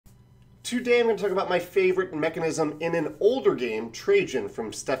Today I'm going to talk about my favorite mechanism in an older game, Trajan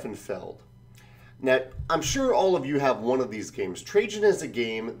from Stefan Feld. Now, I'm sure all of you have one of these games. Trajan is a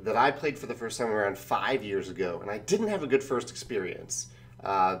game that I played for the first time around 5 years ago, and I didn't have a good first experience.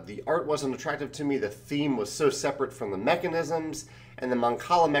 The art wasn't attractive to me, the theme was so separate from the mechanisms, and the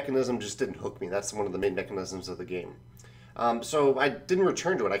Mancala mechanism just didn't hook me. That's one of the main mechanisms of the game. So I didn't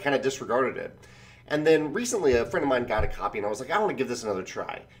return to it, I kind of disregarded it. And then recently a friend of mine got a copy and I was like, I want to give this another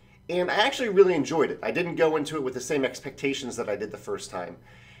try. And I actually really enjoyed it. I didn't go into it with the same expectations that I did the first time.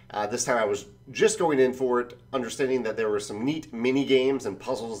 This time I was just going in for it, understanding that there were some neat mini games and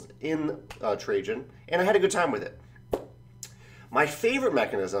puzzles in Trajan, and I had a good time with it. My favorite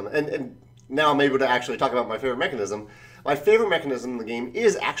mechanism, and now I'm able to actually talk about my favorite mechanism in the game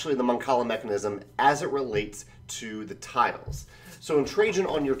is actually the Mancala mechanism as it relates to the tiles. So in Trajan,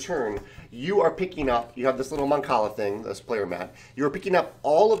 on your turn, you are picking up, you have this little Mancala thing, this player mat, you're picking up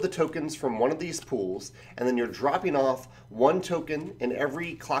all of the tokens from one of these pools, and then you're dropping off one token in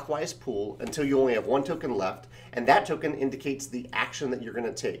every clockwise pool until you only have one token left, and that token indicates the action that you're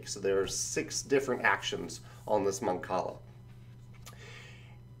going to take. So there are 6 different actions on this Mancala.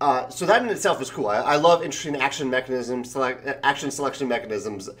 So that in itself is cool. I love interesting action mechanisms, action selection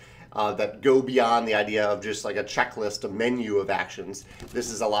mechanisms that go beyond the idea of just like a checklist, a menu of actions. This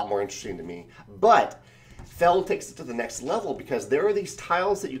is a lot more interesting to me. But Feld takes it to the next level because there are these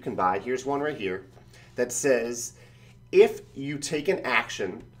tiles that you can buy. Here's one right here that says if you take an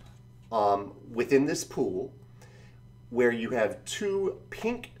action within this pool where you have 2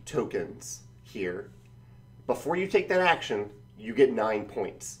 pink tokens here, before you take that action, you get 9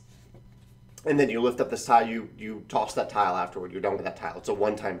 points. And then you lift up this tile, you toss that tile afterward, you're done with that tile. It's a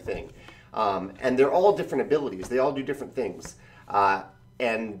one-time thing. And they're all different abilities. They all do different things.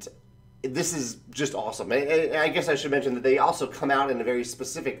 And this is just awesome. I guess I should mention that they also come out in a very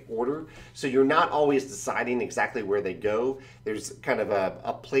specific order, so you're not always deciding exactly where they go. There's kind of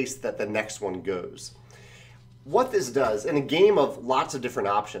a place that the next one goes. What this does, in a game of lots of different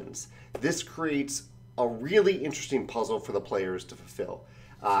options, this creates a really interesting puzzle for the players to fulfill.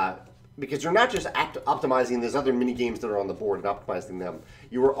 Because you're not just optimizing these other mini games that are on the board and optimizing them.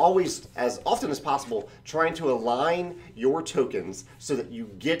 You are always, as often as possible, trying to align your tokens so that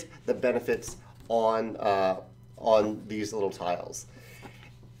you get the benefits on these little tiles.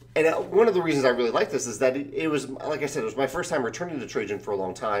 And one of the reasons I really like this is that it was, like I said, it was my first time returning to Trajan for a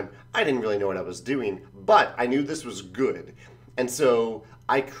long time. I didn't really know what I was doing, but I knew this was good. And so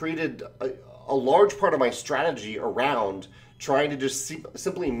I created a large part of my strategy around trying to just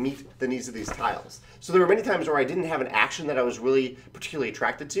simply meet the needs of these tiles. So there were many times where I didn't have an action that I was really particularly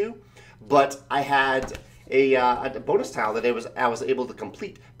attracted to, but I had a bonus tile that I was able to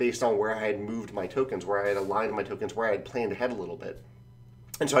complete based on where I had moved my tokens, where I had aligned my tokens, where I had planned ahead a little bit.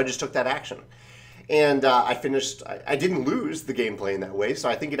 And so I just took that action. And I didn't lose the game playing that way, so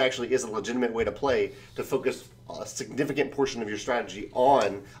I think it actually is a legitimate way to play, to focus a significant portion of your strategy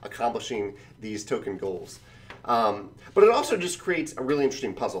on accomplishing these token goals. But it also just creates a really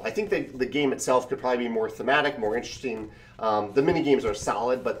interesting puzzle. I think that the game itself could probably be more thematic, more interesting. The mini games are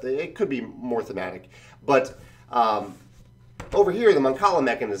solid, but it could be more thematic. But over here, the Mancala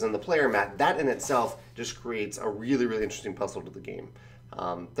mechanism, the player mat, that in itself just creates a really, really interesting puzzle to the game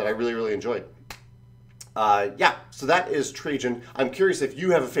that I really, really enjoyed. Yeah, so that is Trajan. I'm curious if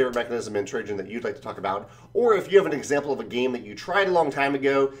you have a favorite mechanism in Trajan that you'd like to talk about, or if you have an example of a game that you tried a long time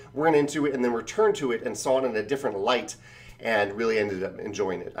ago, went into it, and then returned to it and saw it in a different light and really ended up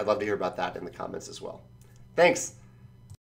enjoying it. I'd love to hear about that in the comments as well. Thanks.